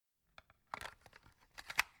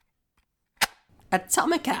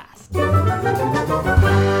Atomicast.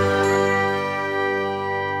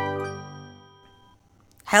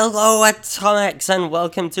 Hello, Atomics, and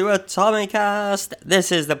welcome to Atomicast.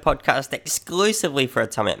 This is the podcast exclusively for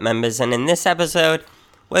Atomic members, and in this episode,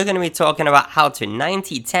 we're going to be talking about how to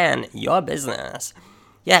 90-10 your business.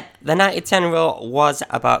 Yep, the 90-10 rule was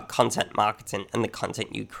about content marketing and the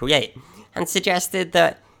content you create, and suggested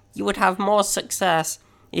that you would have more success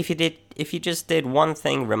if you just did one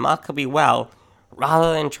thing remarkably well,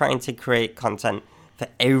 rather than trying to create content for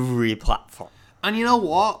every platform. And you know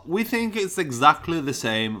what? We think it's exactly the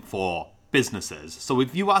same for businesses. So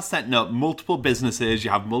if you are setting up multiple businesses,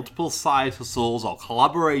 you have multiple side hustles or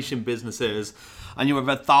collaboration businesses, and you have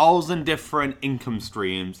 1,000 different income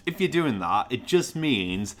streams, if you're doing that, it just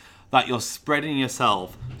means that you're spreading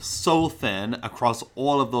yourself so thin across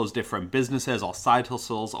all of those different businesses or side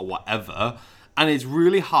hustles or whatever, and it's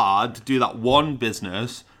really hard to do that one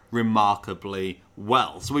business remarkably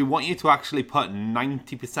well. So we want you to actually put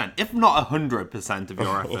 90%, if not 100% of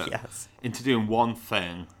your effort Yes. into doing one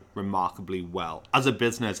thing remarkably well as a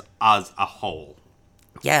business as a whole.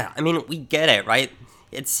 Yeah, I mean, we get it, right?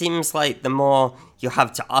 It seems like the more you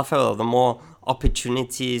have to offer, the more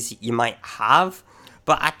opportunities you might have,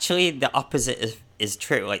 but actually the opposite is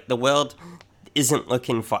true. Like, the world isn't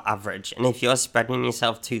looking for average, and if you're spreading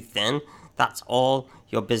yourself too thin, that's all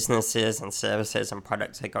your businesses and services and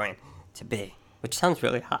products are going to be, which sounds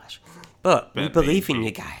really harsh, but we believe in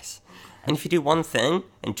you guys. And if you do one thing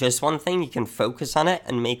and just one thing, you can focus on it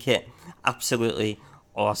and make it absolutely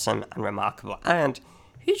awesome and remarkable and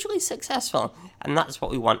hugely successful. And that's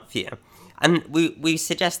what we want for you. And we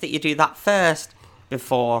suggest that you do that first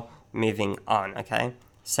before moving on, okay?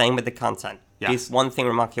 Same with the content. Yes. Do one thing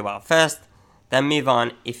remarkably well first, then move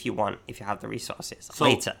on if you have the resources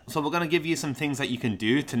later. So we're going to give you some things that you can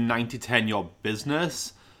do to 90-10 your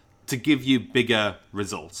business to give you bigger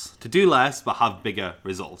results. To do less, but have bigger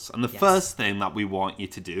results. And the first thing that we want you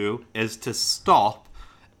to do is to stop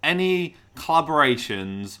any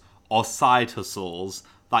collaborations or side hustles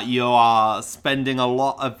that you are spending a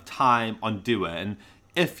lot of time on doing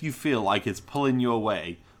if you feel like it's pulling you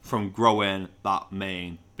away from growing that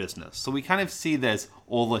main business. So we kind of see this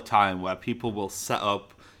all the time where people will set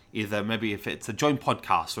up either maybe if it's a joint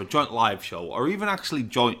podcast or a joint live show or even actually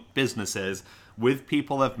joint businesses with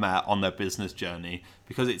people they've met on their business journey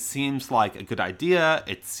because it seems like a good idea,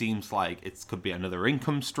 it seems like it could be another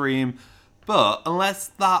income stream, but unless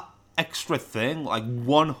that extra thing like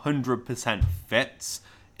 100% fits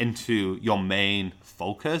into your main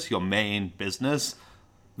focus, your main business,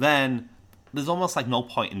 then there's almost like no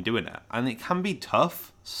point in doing it. And it can be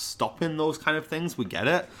tough stopping those kind of things, we get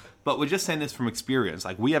it, but we're just saying this from experience.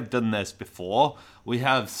 Like, we have done this before. We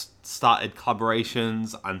have started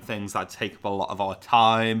collaborations and things that take up a lot of our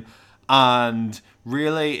time, and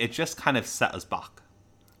really it just kind of set us back.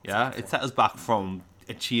 Yeah, it set us back from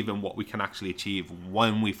achieving what we can actually achieve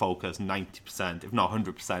when we focus 90%, if not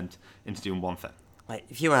 100%, into doing one thing. Like,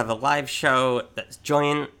 if you have a live show that's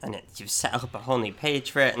joint and you've set up a whole new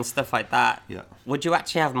page for it and stuff like that, would you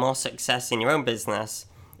actually have more success in your own business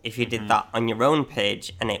if you did that on your own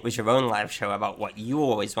page and it was your own live show about what you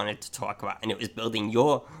always wanted to talk about and it was building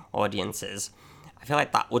your audiences? I feel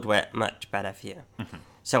like that would work much better for you.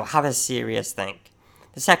 So have a serious think.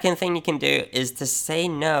 The second thing you can do is to say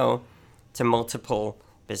no to multiple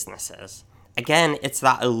businesses. Again, it's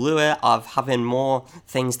that allure of having more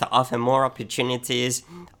things to offer, more opportunities.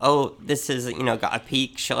 Oh, this is, got a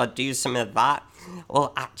peak. Shall I do some of that?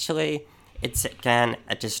 Well, actually, it's, again,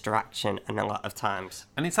 a distraction and a lot of times.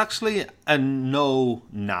 And it's actually a no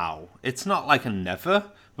now. It's not like a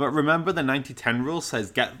never. But remember, the 90-10 rule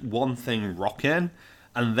says get one thing rocking,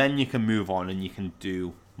 and then you can move on and you can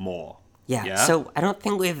do more. Yeah, so I don't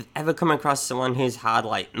think we've ever come across someone who's had,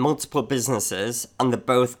 like, multiple businesses and they're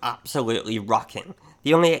both absolutely rocking.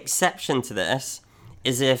 The only exception to this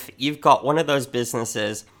is if you've got one of those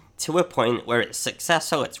businesses to a point where it's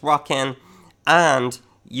successful, it's rocking, and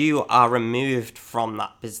you are removed from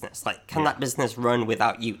that business. Like, can that business run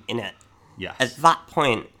without you in it? Yes. At that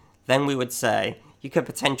point, then we would say you could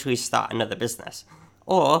potentially start another business.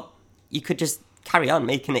 Or you could just carry on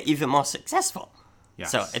making it even more successful.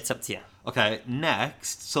 Yes. So it's up to you. Okay,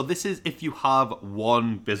 next. So this is if you have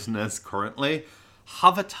one business currently,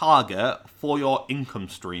 have a target for your income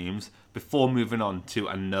streams before moving on to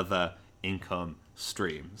another income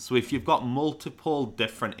stream. So if you've got multiple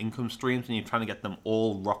different income streams and you're trying to get them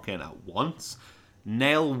all rocking at once,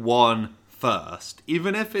 nail one first.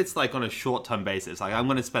 Even if it's like on a short-term basis, like I'm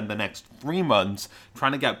going to spend the next 3 months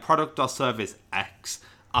trying to get product or service X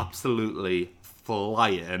absolutely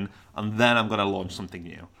flying, and then I'm going to launch something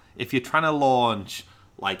new. If you're trying to launch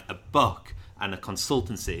like a book and a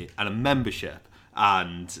consultancy and a membership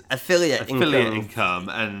and affiliate income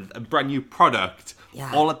and a brand new product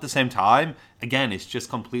all at the same time, again, it's just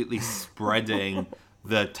completely spreading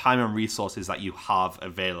the time and resources that you have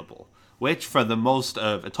available. Which, for the most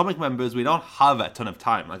of Atomic members, we don't have a ton of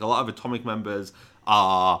time. Like, a lot of Atomic members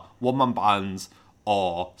are one-man bands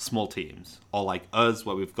or small teams. Or like us,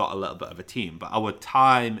 where we've got a little bit of a team. But our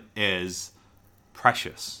time is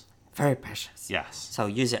precious. Very precious. Yes. So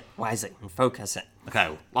use it wisely and focus it.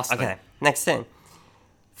 Okay, last thing. Okay, next thing.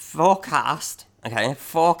 Forecast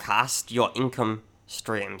your income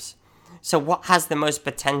streams. So what has the most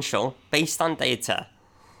potential based on data?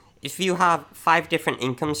 If you have 5 different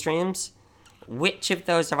income streams, which of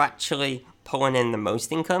those are actually pulling in the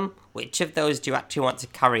most income? Which of those do you actually want to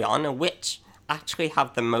carry on? And which actually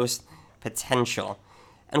have the most potential?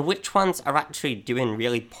 And which ones are actually doing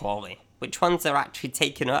really poorly? Which ones are actually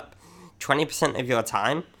taking up 20% of your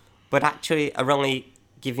time, but actually are only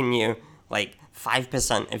giving you like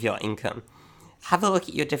 5% of your income? Have a look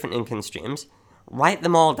at your different income streams, write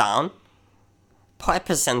them all down, put a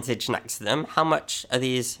percentage next to them. How much are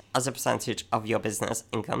these as a percentage of your business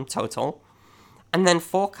income total? And then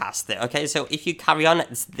forecast it, okay? So if you carry on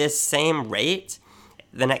at this same rate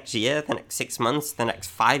the next year, the next 6 months, the next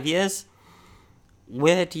 5 years,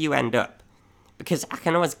 where do you end up? Because I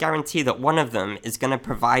can always guarantee that one of them is going to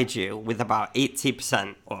provide you with about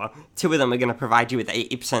 80%, or 2 of them are going to provide you with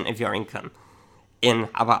 80% of your income in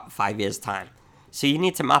about 5 years' time. So you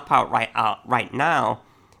need to map out right now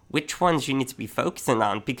which ones you need to be focusing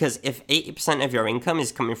on, because if 80% of your income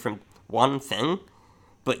is coming from one thing,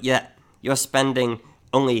 but yet you're spending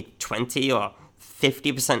only 20 or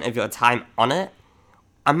 50% of your time on it,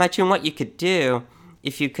 imagine what you could do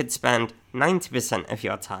if you could spend 90% of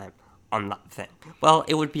your time on that thing. Well,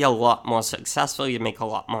 it would be a lot more successful, you'd make a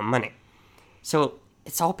lot more money. So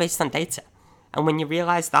it's all based on data. And when you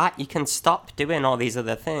realize that, you can stop doing all these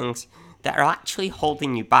other things that are actually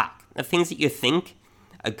holding you back. The things that you think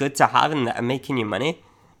are good to have and that are making you money,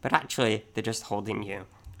 but actually they're just holding you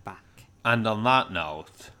back. And on that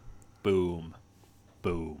note, boom,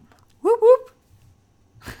 boom. Whoop whoop.